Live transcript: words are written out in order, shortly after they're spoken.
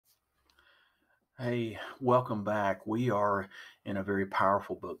Hey, welcome back. We are in a very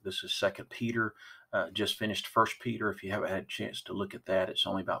powerful book. This is Second Peter. Just finished First Peter. If you haven't had a chance to look at that, it's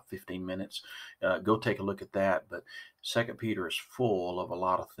only about 15 minutes. Go take a look at that. But Second Peter is full of a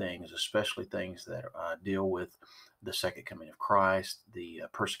lot of things, especially things that deal with the second coming of Christ, the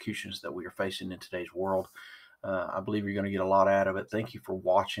persecutions that we are facing in today's world. I believe you're going to get a lot out of it. Thank you for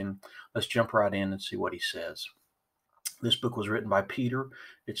watching. Let's jump right in and see what he says. This book was written by Peter.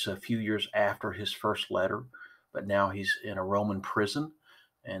 It's a few years after his first letter, but now he's in a Roman prison,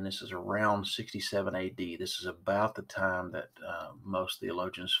 and this is around 67 AD. This is about the time that most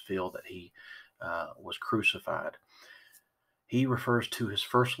theologians feel that he was crucified. He refers to his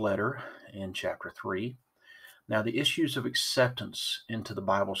first letter in chapter 3. Now, the issues of acceptance into the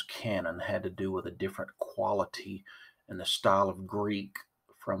Bible's canon had to do with a different quality and the style of Greek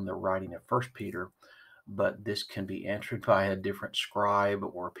from the writing of First Peter, but this can be answered by a different scribe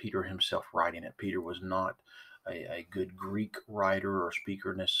or Peter himself writing it. Peter was not a good Greek writer or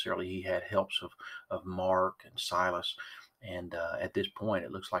speaker necessarily. He had helps of Mark and Silas. And at this point,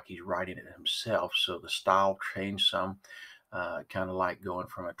 it looks like he's writing it himself. So the style changed some, kind of like going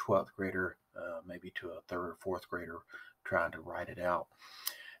from a 12th grader maybe to a third or fourth grader trying to write it out.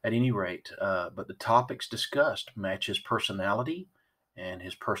 At any rate, but the topics discussed match his personality and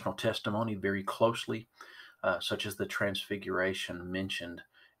his personal testimony very closely, such as the transfiguration mentioned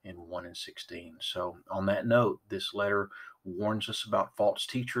in 1 and 16. So, on that note, this letter warns us about false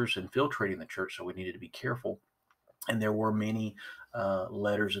teachers infiltrating the church, so we needed to be careful. And there were many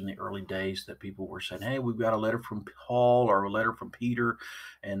letters in the early days that people were saying, hey, we've got a letter from Paul or a letter from Peter,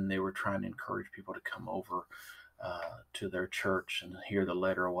 and they were trying to encourage people to come over to their church and hear the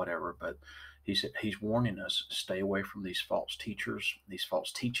letter or whatever. But he's warning us, stay away from these false teachers, these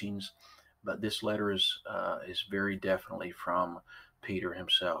false teachings. But this letter is very definitely from Peter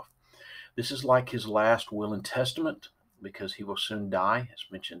himself. This is like his last will and testament because he will soon die,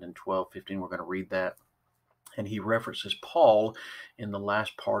 as mentioned in 12:15. We're going to read that. And he references Paul in the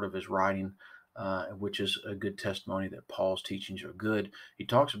last part of his writing, which is a good testimony that Paul's teachings are good. He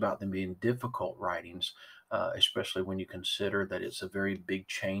talks about them being difficult writings, especially when you consider that it's a very big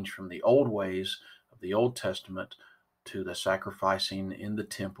change from the old ways of the Old Testament to the sacrificing in the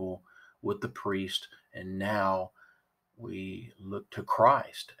temple with the priest. And now we look to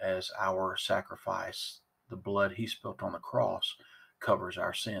Christ as our sacrifice. The blood he spilt on the cross covers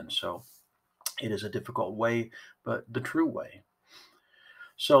our sins. So it is a difficult way, but the true way.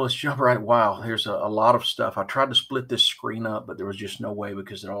 So let's jump right. Wow, there's a lot of stuff. I tried to split this screen up, but there was just no way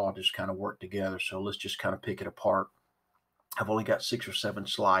because it all just kind of worked together. So let's just kind of pick it apart. I've only got 6 or 7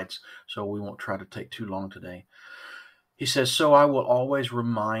 slides, so we won't try to take too long today. He says, so I will always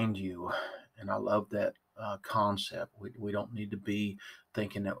remind you, and I love that concept. We don't need to be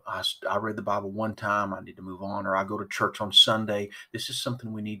thinking that I read the Bible one time, I need to move on, or I go to church on Sunday. This is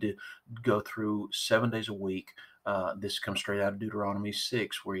something we need to go through 7 days a week. This comes straight out of Deuteronomy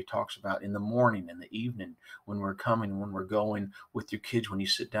 6, where he talks about in the morning, in the evening, when we're coming, when we're going, with your kids, when you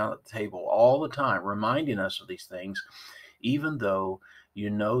sit down at the table, all the time, reminding us of these things, even though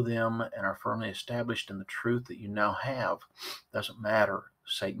you know them and are firmly established in the truth that you now have. Doesn't matter.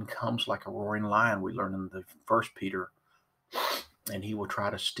 Satan comes like a roaring lion, we learn in the First Peter, and he will try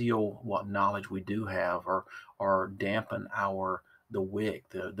to steal what knowledge we do have, or dampen the wick,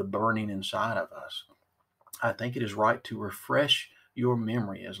 the burning inside of us. I think it is right to refresh your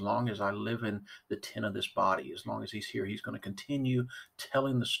memory. As long as I live in the tent of this body, as long as he's here, he's going to continue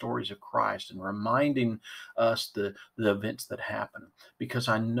telling the stories of Christ and reminding us the events that happen, because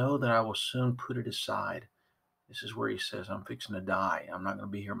I know that I will soon put it aside. This is where he says, I'm fixing to die. I'm not going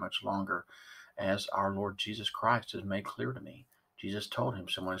to be here much longer, as our Lord Jesus Christ has made clear to me. Jesus told him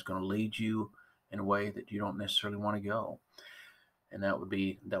someone is going to lead you in a way that you don't necessarily want to go, and that would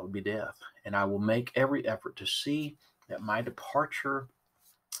be death. And I will make every effort to see that my departure,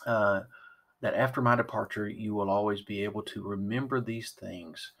 that after my departure, you will always be able to remember these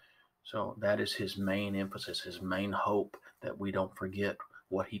things. So that is his main emphasis, his main hope, that we don't forget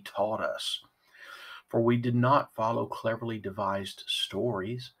what he taught us. For we did not follow cleverly devised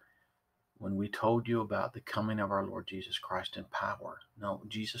stories when we told you about the coming of our Lord Jesus Christ in power. No,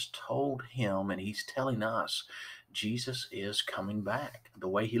 Jesus told him, and he's telling us, Jesus is coming back. The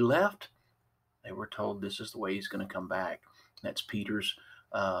way he left, they were told this is the way he's going to come back. That's Peter's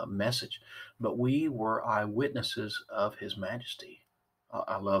message. But we were eyewitnesses of his majesty.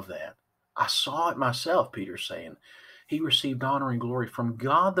 I love that. I saw it myself, Peter's saying. He received honor and glory from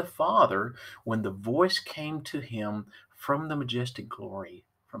God the Father when the voice came to him from the majestic glory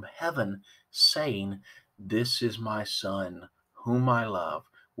from heaven, saying, This is my Son, whom I love.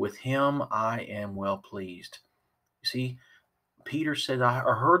 With him I am well pleased. You see, Peter said, I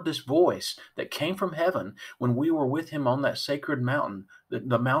heard this voice that came from heaven when we were with him on that sacred mountain,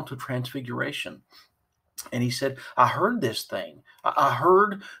 the Mount of Transfiguration. And he said, I heard this thing. I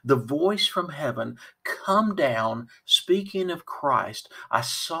heard the voice from heaven come down speaking of Christ. I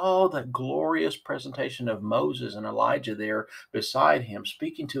saw that glorious presentation of Moses and Elijah there beside him,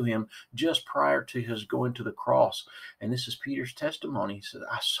 speaking to him just prior to his going to the cross. And this is Peter's testimony. He said,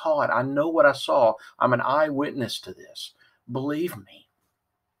 I saw it. I know what I saw. I'm an eyewitness to this. Believe me.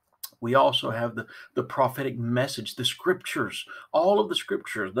 We also have the prophetic message, the scriptures, all of the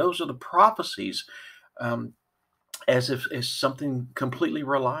scriptures. Those are the prophecies. Um, as if it's something completely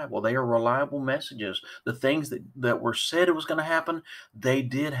reliable. They are reliable messages. The things that were said it was going to happen, they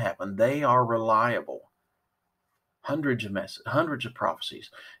did happen. They are reliable. Hundreds of prophecies,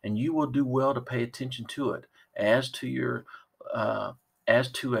 and you will do well to pay attention to it as to your uh,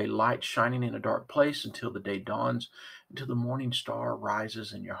 as to a light shining in a dark place until the day dawns, until the morning star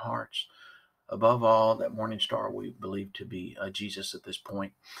rises in your hearts. Above all, that morning star we believe to be Jesus at this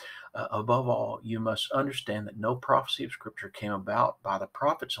point. Above all, you must understand that no prophecy of Scripture came about by the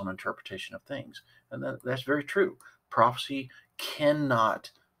prophet's own interpretation of things. And that's very true. Prophecy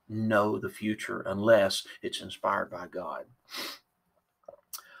cannot know the future unless it's inspired by God.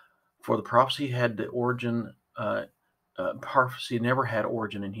 For the prophecy had the origin, prophecy never had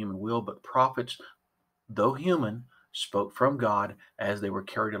origin in human will, but prophets, though human, spoke from God as they were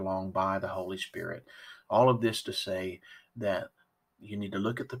carried along by the Holy Spirit. All of this to say that you need to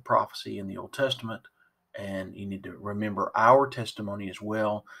look at the prophecy in the Old Testament, and you need to remember our testimony as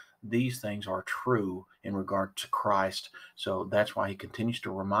well. These things are true in regard to Christ. So that's why he continues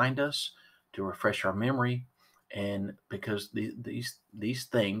to remind us, to refresh our memory, and because these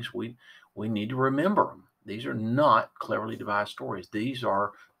things we need to remember them. These are not cleverly devised stories. These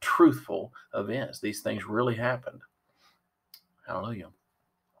are truthful events. These things really happened. Hallelujah.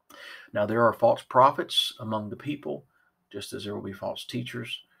 Now, there are false prophets among the people, just as there will be false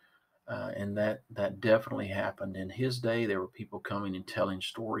teachers. And that definitely happened in his day. There were people coming and telling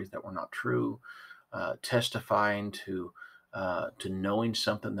stories that were not true, testifying to knowing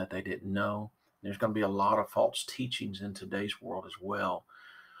something that they didn't know. There's going to be a lot of false teachings in today's world as well.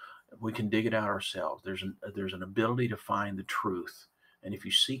 We can dig it out ourselves. There's an ability to find the truth, and if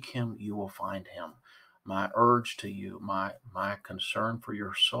you seek him, you will find him. My urge to you, my concern for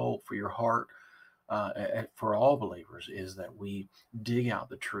your soul, for your heart, for all believers, is that we dig out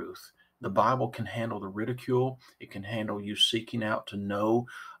the truth. The Bible can handle the ridicule. It can handle you seeking out to know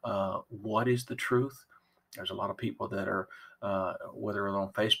what is the truth. There's a lot of people that are, whether it's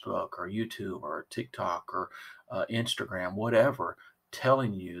on Facebook or YouTube or TikTok or Instagram, whatever,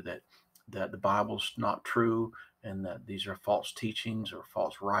 telling you that the Bible's not true and that these are false teachings or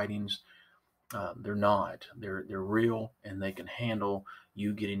false writings. They're not. They're real, and they can handle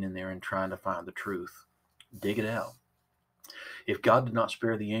you getting in there and trying to find the truth. Dig it out. If God did not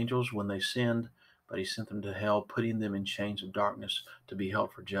spare the angels when they sinned, but he sent them to hell, putting them in chains of darkness to be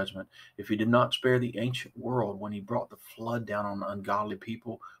held for judgment. If he did not spare the ancient world when he brought the flood down on ungodly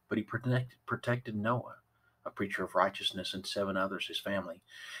people, but he protected Noah, a preacher of righteousness, and 7 others, his family.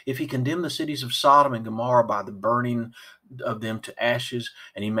 If he condemned the cities of Sodom and Gomorrah by the burning of them to ashes,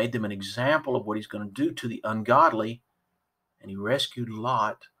 and he made them an example of what he's going to do to the ungodly, and he rescued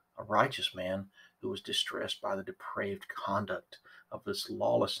Lot, a righteous man who was distressed by the depraved conduct of this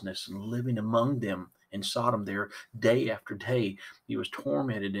lawlessness and living among them in Sodom there day after day. He was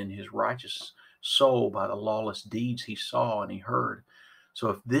tormented in his righteous soul by the lawless deeds he saw and he heard. So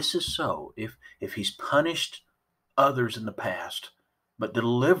if this is so, if he's punished others in the past, but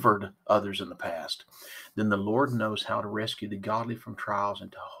delivered others in the past, then the Lord knows how to rescue the godly from trials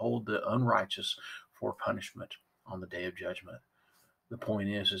and to hold the unrighteous for punishment on the day of judgment. The point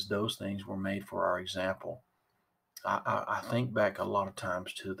is those things were made for our example. I think back a lot of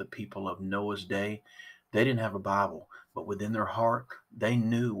times to the people of Noah's day. They didn't have a Bible, but within their heart, they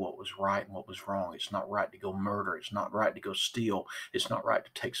knew what was right and what was wrong. It's not right to go murder. It's not right to go steal. It's not right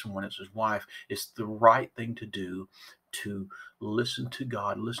to take someone else's wife. It's the right thing to do, to listen to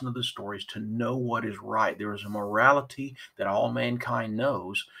God, listen to the stories, to know what is right. There is a morality that all mankind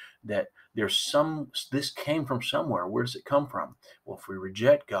knows, that this came from somewhere. Where does it come from? Well, if we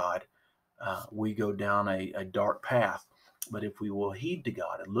reject God, we go down a dark path. But if we will heed to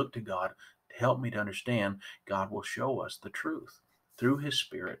God and look to God, help me to understand, God will show us the truth through his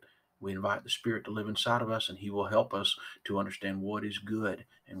Spirit. We invite the Spirit to live inside of us, and he will help us to understand what is good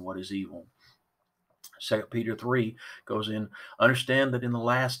and what is evil. Second Peter 3 goes in, understand that in the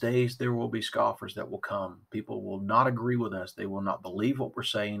last days there will be scoffers that will come. People will not agree with us. They will not believe what we're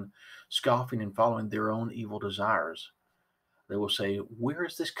saying, scoffing and following their own evil desires. They will say, where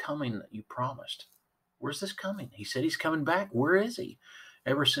is this coming that you promised? Where's this coming? He said he's coming back. Where is he?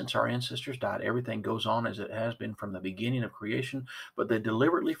 Ever since our ancestors died, everything goes on as it has been from the beginning of creation, but they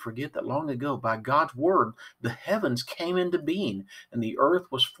deliberately forget that long ago, by God's word, the heavens came into being, and the earth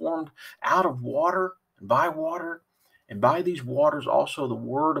was formed out of water and by water. And by these waters also the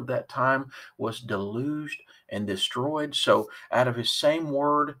word of that time was deluged and destroyed. So out of his same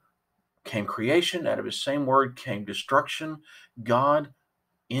word came creation, out of his same word came destruction. God,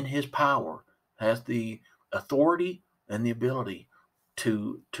 in his power, has the authority and the ability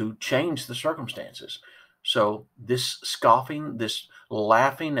to change the circumstances. So this scoffing, this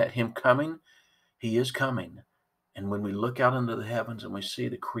laughing at him coming, he is coming. And when we look out into the heavens and we see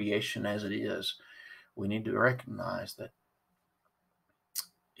the creation as it is, we need to recognize that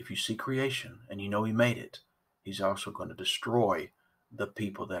if you see creation and you know he made it, he's also going to destroy the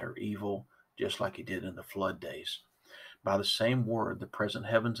people that are evil, just like he did in the flood days. By the same word, the present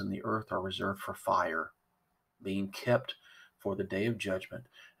heavens and the earth are reserved for fire, being kept for the day of judgment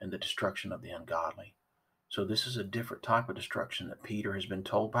and the destruction of the ungodly. So this is a different type of destruction that Peter has been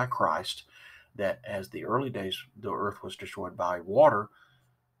told by Christ, that as the early days the earth was destroyed by water,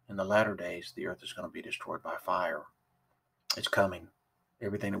 in the latter days the earth is going to be destroyed by fire. It's coming.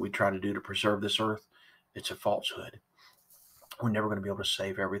 Everything that we try to do to preserve this earth, it's a falsehood. We're never going to be able to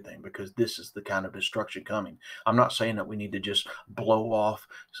save everything, because this is the kind of destruction coming. I'm not saying that we need to just blow off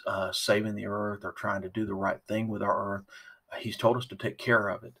saving the earth or trying to do the right thing with our earth. He's told us to take care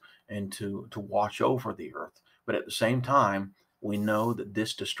of it and to watch over the earth. But at the same time, we know that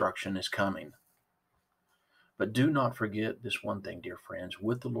this destruction is coming. But do not forget this one thing, dear friends.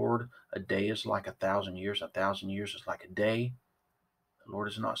 With the Lord, a day is like 1,000 years. 1,000 years is like a day. The Lord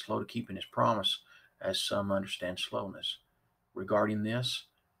is not slow to keeping his promise, as some understand slowness. Regarding this,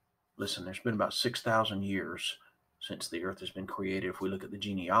 listen, there's been about 6,000 years since the earth has been created. If we look at the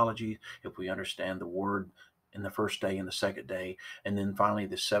genealogy, if we understand the word in the first day and the second day, and then finally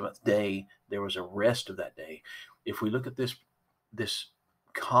the seventh day, there was a rest of that day. If we look at this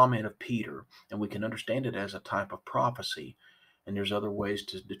comment of Peter, and we can understand it as a type of prophecy, and there's other ways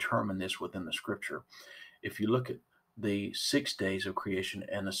to determine this within the scripture. If you look at the 6 days of creation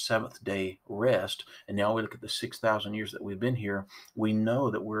and the seventh day rest, and now we look at the 6,000 years that we've been here, we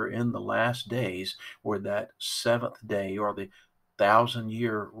know that we're in the last days where that seventh day, or the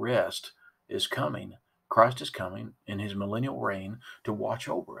 1,000-year rest, is coming. Christ is coming in his millennial reign to watch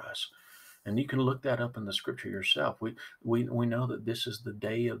over us. And you can look that up in the scripture yourself. We know that this is the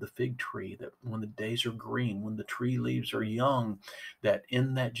day of the fig tree, that when the days are green, when the tree leaves are young, that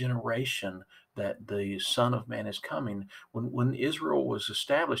in that generation that the Son of Man is coming. When Israel was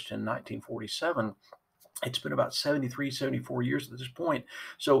established in 1947, it's been about 73, 74 years at this point.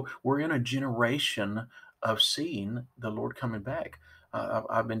 So we're in a generation of seeing the Lord coming back.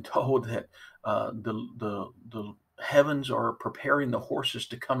 I've been told that the heavens are preparing the horses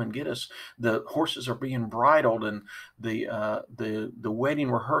to come and get us. The horses are being bridled, and the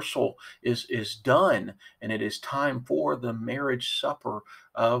wedding rehearsal is done, and it is time for the marriage supper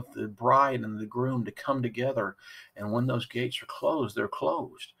of the bride and the groom to come together. And when those gates are closed, they're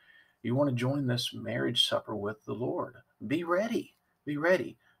closed. You want to join this marriage supper with the Lord. Be ready. Be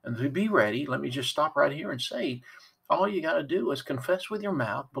ready. And to be ready, let me just stop right here and say, all you got to do is confess with your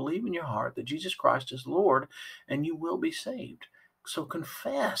mouth, believe in your heart that Jesus Christ is Lord, and you will be saved. So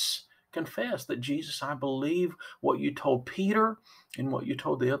confess. Confess that, Jesus, I believe what you told Peter and what you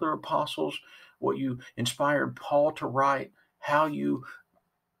told the other apostles, what you inspired Paul to write, how you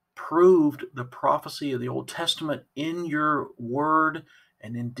proved the prophecy of the Old Testament in your word,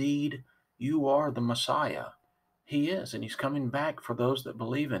 and indeed you are the Messiah. He is, and he's coming back for those that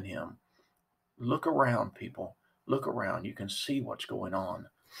believe in him. Look around, people. Look around. You can see what's going on.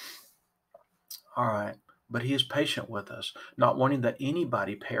 All right. But he is patient with us, not wanting that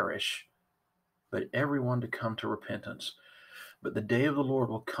anybody perish, but everyone to come to repentance. But the day of the Lord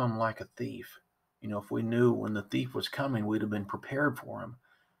will come like a thief. If we knew when the thief was coming, we'd have been prepared for him.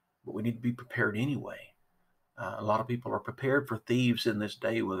 But we need to be prepared anyway. A lot of people are prepared for thieves in this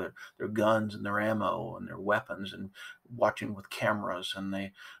day with their guns and their ammo and their weapons, and watching with cameras, and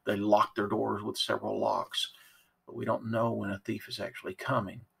they lock their doors with several locks. But we don't know when a thief is actually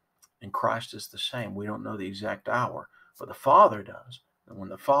coming. And Christ is the same. We don't know the exact hour, but the Father does. And when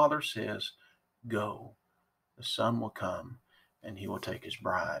the Father says, go, the Son will come and he will take his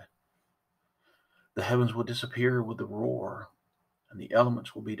bride. The heavens will disappear with a roar, and the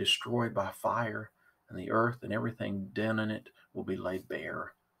elements will be destroyed by fire, and the earth and everything done in it will be laid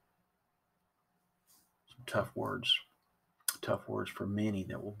bare. Some tough words for many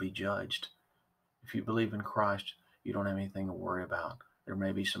that will be judged. If you believe in Christ, you don't have anything to worry about. There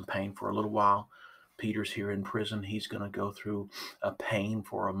may be some pain for a little while. Peter's here in prison. He's going to go through a pain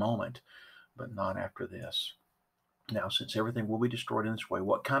for a moment, but not after this. Now, since everything will be destroyed in this way,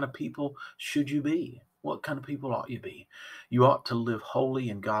 what kind of people should you be? What kind of people ought you be? You ought to live holy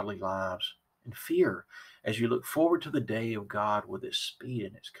and godly lives in fear as you look forward to the day of God with its speed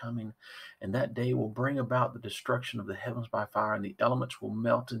and its coming. And that day will bring about the destruction of the heavens by fire, and the elements will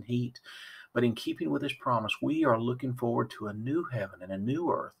melt in heat. But in keeping with his promise, we are looking forward to a new heaven and a new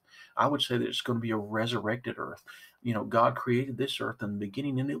earth. I would say that it's going to be a resurrected earth. God created this earth in the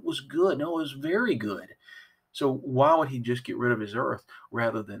beginning, and it was good. No, it was very good. So why would he just get rid of his earth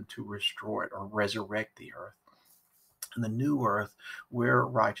rather than to restore it or resurrect the earth? And the new earth where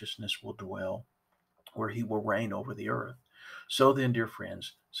righteousness will dwell, where he will reign over the earth. So then, dear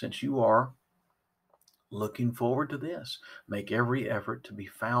friends, since you are looking forward to this, make every effort to be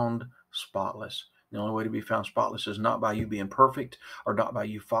found spotless. The only way to be found spotless is not by you being perfect, or not by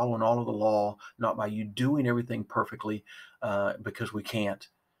you following all of the law, not by you doing everything perfectly, because we can't.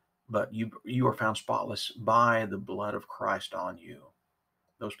 But you are found spotless by the blood of Christ on you.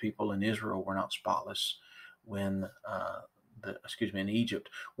 Those people in Israel were not spotless when in Egypt,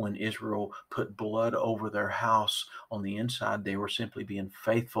 when Israel put blood over their house on the inside. They were simply being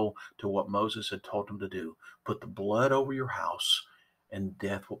faithful to what Moses had told them to do. Put the blood over your house and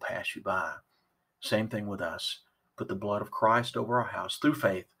death will pass you by. Same thing with us. Put the blood of Christ over our house through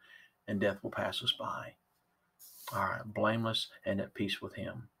faith, and death will pass us by. All right, blameless and at peace with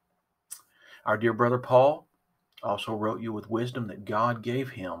him. Our dear brother Paul also wrote you with wisdom that God gave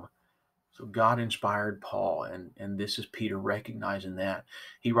him. So God inspired Paul, and this is Peter recognizing that.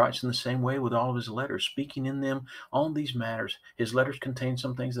 He writes in the same way with all of his letters, speaking in them on these matters. His letters contain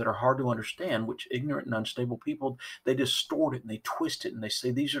some things that are hard to understand, which ignorant and unstable people, they distort it and they twist it and they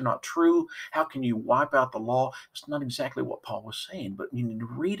say, these are not true. How can you wipe out the law? It's not exactly what Paul was saying, but you need to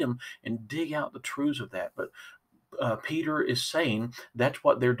read them and dig out the truths of that. But Peter is saying that's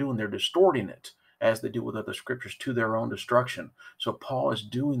what they're doing. They're distorting it as they do with other scriptures to their own destruction. So Paul is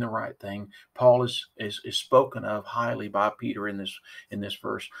doing the right thing. Paul is spoken of highly by Peter in this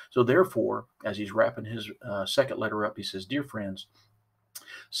verse. So therefore, as he's wrapping his second letter up, he says, dear friends,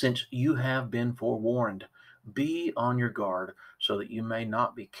 since you have been forewarned, be on your guard so that you may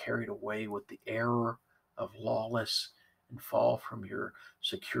not be carried away with the error of lawless and fall from your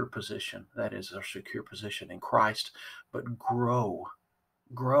secure position. That is our secure position in Christ. But grow.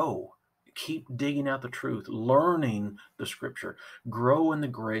 Keep digging out the truth, learning the scripture. Grow in the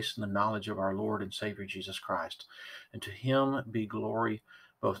grace and the knowledge of our Lord and Savior Jesus Christ. And to him be glory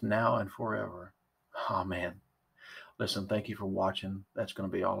both now and forever. Amen. Listen, thank you for watching. That's going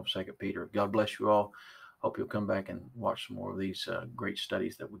to be all of 2 Peter. God bless you all. Hope you'll come back and watch some more of these great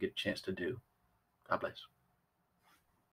studies that we get a chance to do. God bless.